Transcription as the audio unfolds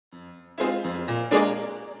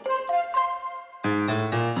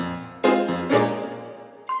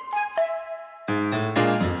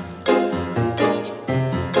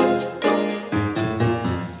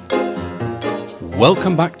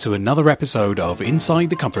Welcome back to another episode of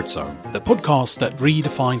Inside the Comfort Zone, the podcast that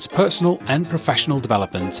redefines personal and professional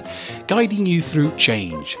development, guiding you through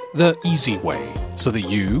change the easy way so that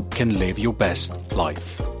you can live your best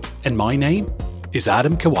life. And my name is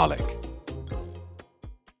Adam Kowalik.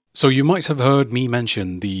 So you might have heard me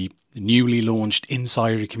mention the newly launched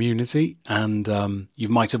Insider community, and you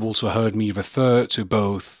might have also heard me refer to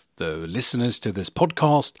both the listeners to this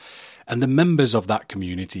podcast and the members of that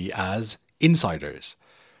community as insiders.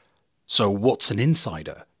 So what's an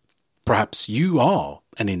insider? Perhaps you are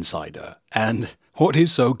an insider, and what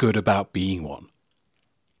is so good about being one?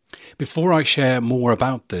 Before I share more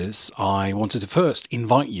about this, I wanted to first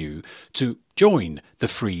invite you to join the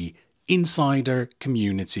free Insider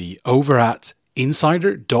community over at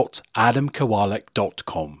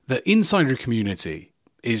insider.adamkowalik.com. The Insider community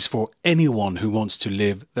is for anyone who wants to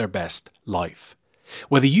live their best life.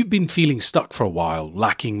 Whether you've been feeling stuck for a while,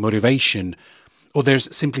 lacking motivation, or there's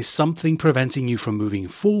simply something preventing you from moving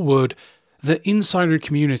forward, the Insider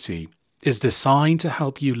community is designed to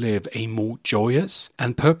help you live a more joyous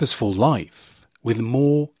and purposeful life with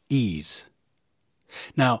more ease.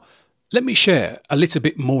 Now, let me share a little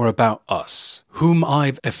bit more about us, whom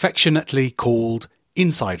I've affectionately called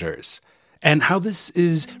insiders, and how this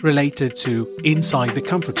is related to Inside the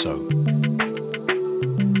Comfort Zone.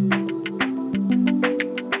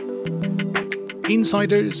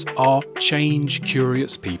 Insiders are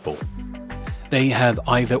change-curious people. They have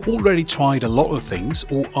either already tried a lot of things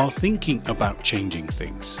or are thinking about changing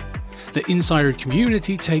things. The insider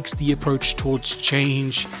community takes the approach towards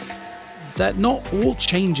change that not all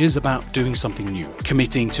change is about doing something new,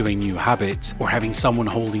 committing to a new habit, or having someone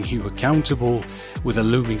holding you accountable with a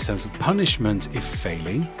looming sense of punishment if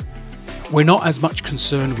failing. We're not as much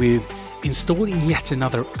concerned with installing yet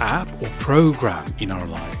another app or program in our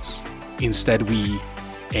lives. Instead, we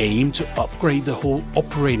aim to upgrade the whole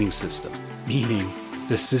operating system, meaning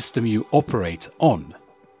the system you operate on.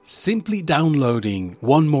 Simply downloading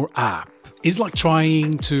one more app is like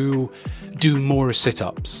trying to do more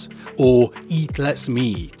sit-ups, or eat less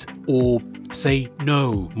meat, or say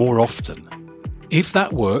no more often. If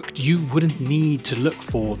that worked, you wouldn't need to look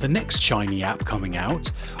for the next shiny app coming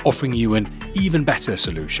out, offering you an even better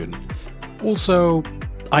solution. Also,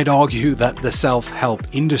 I'd argue that the self-help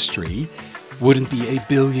industry wouldn't be a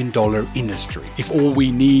billion-dollar industry if all we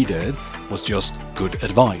needed was just good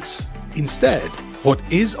advice. Instead, what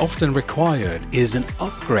is often required is an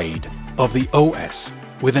upgrade of the OS.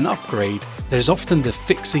 With an upgrade, there's often the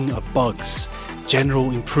fixing of bugs,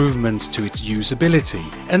 general improvements to its usability,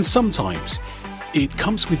 and sometimes it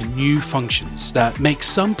comes with new functions that make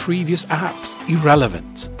some previous apps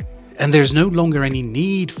irrelevant. And there's no longer any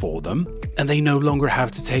need for them, and they no longer have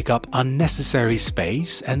to take up unnecessary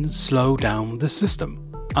space and slow down the system.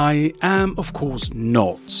 I am, of course,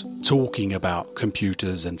 not talking about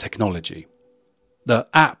computers and technology. The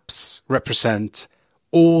apps represent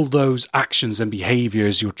all those actions and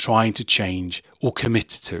behaviors you're trying to change or commit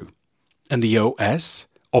to. And the OS,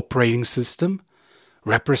 operating system,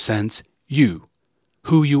 represents you,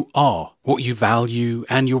 who you are, what you value,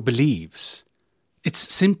 and your beliefs.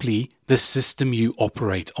 It's simply the system you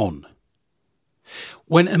operate on.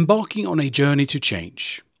 When embarking on a journey to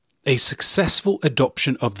change, a successful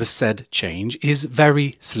adoption of the said change is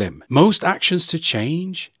very slim. Most actions to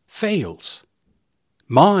change fails.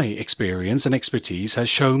 My experience and expertise has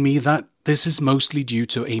shown me that this is mostly due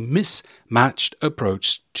to a mismatched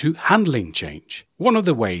approach to handling change. One of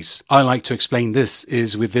the ways I like to explain this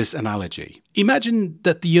is with this analogy. Imagine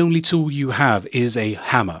that the only tool you have is a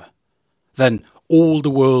hammer. Then all the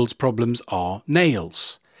world's problems are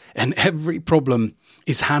nails, and every problem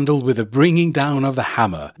is handled with a bringing down of the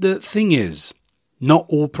hammer. The thing is, not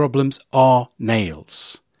all problems are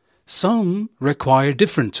nails. Some require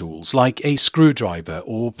different tools like a screwdriver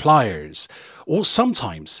or pliers, or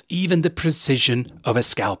sometimes even the precision of a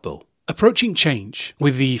scalpel. Approaching change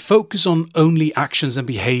with the focus on only actions and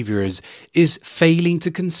behaviors is failing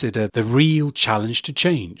to consider the real challenge to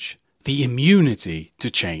change, the immunity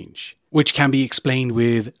to change, which can be explained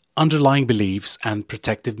with underlying beliefs and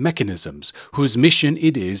protective mechanisms whose mission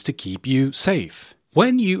it is to keep you safe.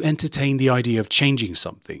 When you entertain the idea of changing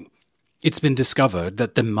something, it's been discovered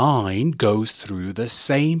that the mind goes through the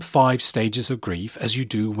same 5 stages of grief as you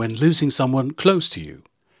do when losing someone close to you.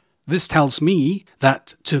 This tells me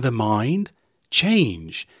that to the mind,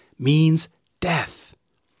 change means death.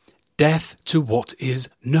 Death to what is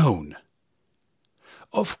known.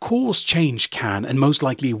 Of course, change can and most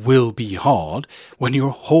likely will be hard when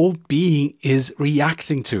your whole being is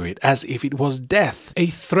reacting to it as if it was death, a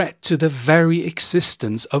threat to the very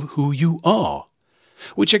existence of who you are,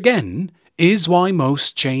 which again is why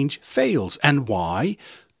most change fails and why,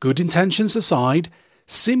 good intentions aside,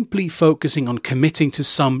 simply focusing on committing to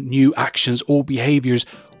some new actions or behaviors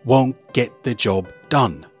won't get the job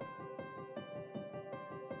done.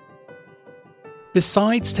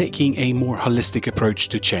 Besides taking a more holistic approach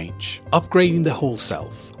to change, upgrading the whole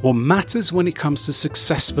self, what matters when it comes to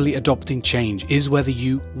successfully adopting change is whether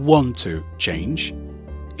you want to change,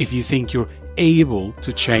 if you think you're able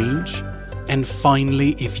to change, and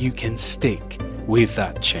finally, if you can stick with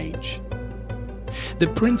that change. The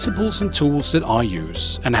principles and tools that I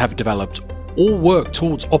use and have developed all work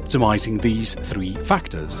towards optimizing these three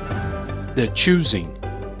factors: the choosing,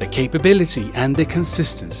 the capability, and the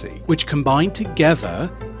consistency, which combined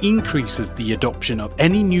together increases the adoption of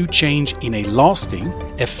any new change in a lasting,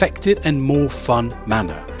 effective, and more fun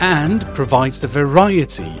manner, and provides the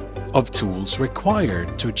variety of tools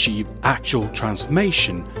required to achieve actual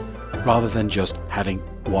transformation rather than just having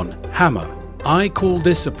one hammer. I call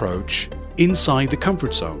this approach inside the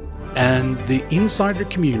comfort zone, and the insider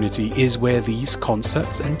community is where these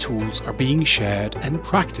concepts and tools are being shared and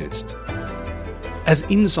practiced. As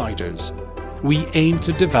insiders, we aim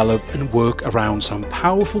to develop and work around some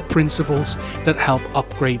powerful principles that help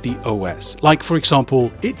upgrade the OS. Like, for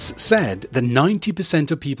example, it's said that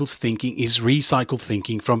 90% of people's thinking is recycled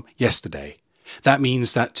thinking from yesterday. That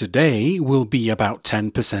means that today will be about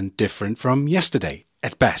 10% different from yesterday,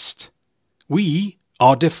 at best. We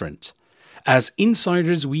are different. As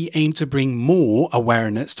insiders, we aim to bring more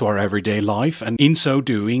awareness to our everyday life and in so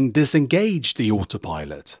doing disengage the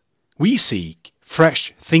autopilot. We seek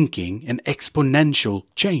fresh thinking and exponential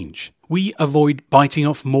change. We avoid biting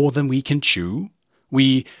off more than we can chew.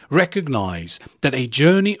 We recognize that a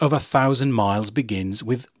journey of 1,000 miles begins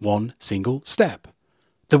with one single step,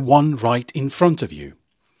 the one right in front of you.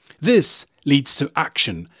 This leads to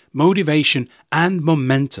action, motivation, and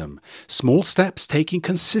momentum. Small steps taken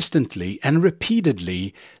consistently and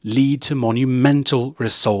repeatedly lead to monumental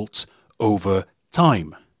results over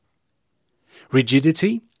time.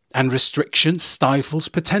 Rigidity and restriction stifles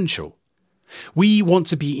potential. We want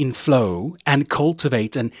to be in flow and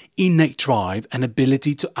cultivate an innate drive and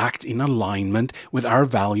ability to act in alignment with our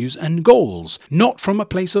values and goals, not from a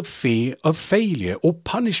place of fear of failure or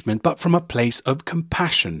punishment, but from a place of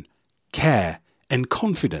compassion, care, and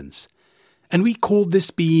confidence. And we call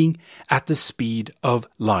this being at the speed of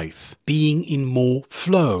life, being in more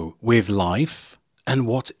flow with life and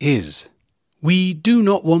what is. We do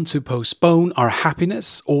not want to postpone our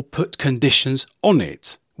happiness or put conditions on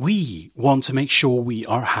it. We want to make sure we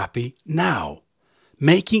are happy now,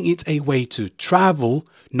 making it a way to travel,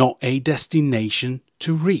 not a destination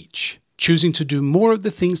to reach. Choosing to do more of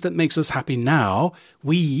the things that makes us happy now,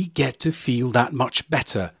 we get to feel that much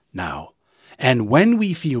better now. And when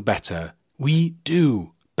we feel better, we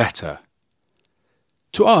do better.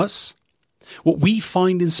 To us, what we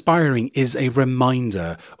find inspiring is a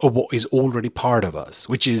reminder of what is already part of us,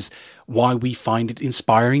 which is why we find it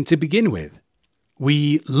inspiring to begin with.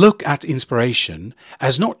 We look at inspiration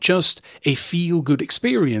as not just a feel-good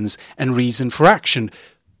experience and reason for action,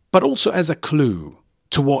 but also as a clue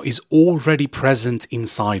to what is already present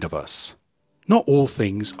inside of us. Not all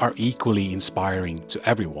things are equally inspiring to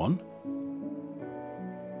everyone.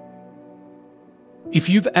 If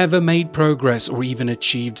you've ever made progress or even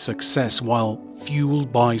achieved success while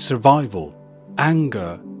fueled by survival,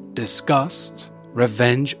 anger, disgust,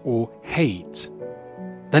 revenge, or hate,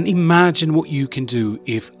 then imagine what you can do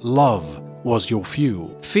if love was your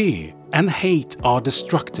fuel. Fear and hate are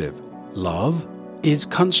destructive. Love is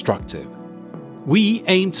constructive. We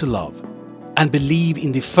aim to love and believe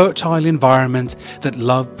in the fertile environment that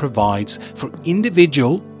love provides for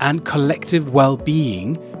individual and collective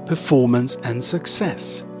well-being, performance, and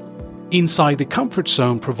success. Inside the comfort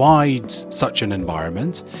zone provides such an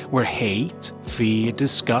environment where hate, fear,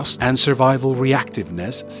 disgust, and survival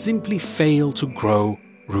reactiveness simply fail to grow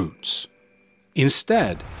roots.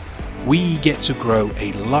 Instead, we get to grow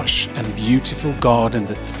a lush and beautiful garden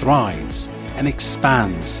that thrives and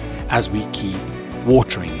expands as we keep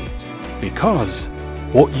watering it, because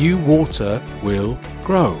what you water will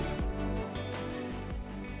grow.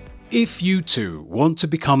 If you too want to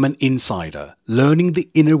become an insider, learning the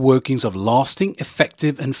inner workings of lasting,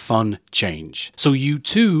 effective, and fun change, so you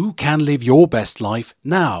too can live your best life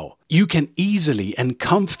now, you can easily and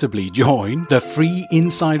comfortably join the free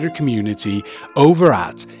insider community over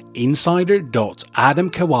at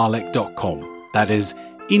insider.adamkawalek.com. That is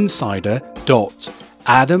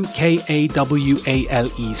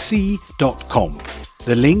insider.adamkawalec.com.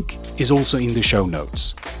 The link is also in the show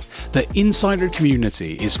notes. The Insider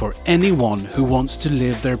community is for anyone who wants to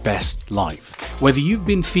live their best life. Whether you've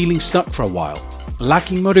been feeling stuck for a while,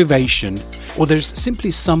 lacking motivation, or there's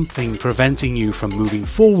simply something preventing you from moving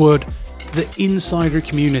forward, the Insider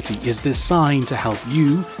community is designed to help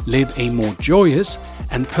you live a more joyous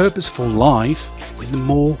and purposeful life with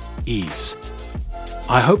more ease.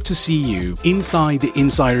 I hope to see you inside the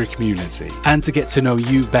Insider community and to get to know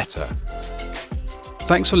you better.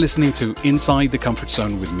 Thanks for listening to Inside the Comfort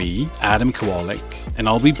Zone with me, Adam Kowalik, and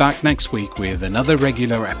I'll be back next week with another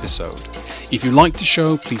regular episode. If you like the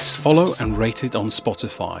show, please follow and rate it on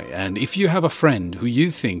Spotify. And if you have a friend who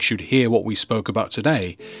you think should hear what we spoke about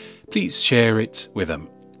today, please share it with them.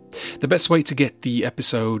 The best way to get the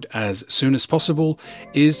episode as soon as possible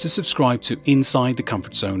is to subscribe to Inside the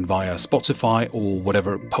Comfort Zone via Spotify or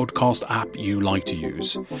whatever podcast app you like to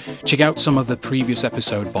use. Check out some of the previous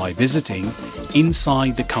episode by visiting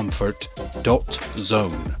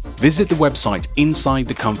insidethecomfort.zone. Visit the website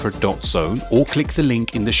insidethecomfort.zone or click the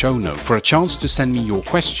link in the show note for a chance to send me your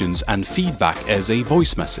questions and feedback as a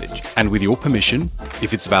voice message. And with your permission,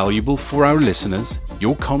 if it's valuable for our listeners,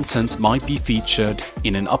 your content might be featured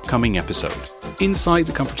in an upcoming episode. Inside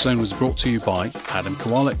the Comfort Zone was brought to you by Adam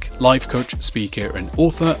Kowalik, life coach, speaker, and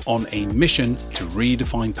author on a mission to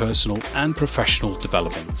redefine personal and professional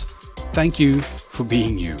development. Thank you for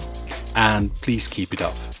being you, and please keep it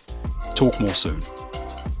up. Talk more soon.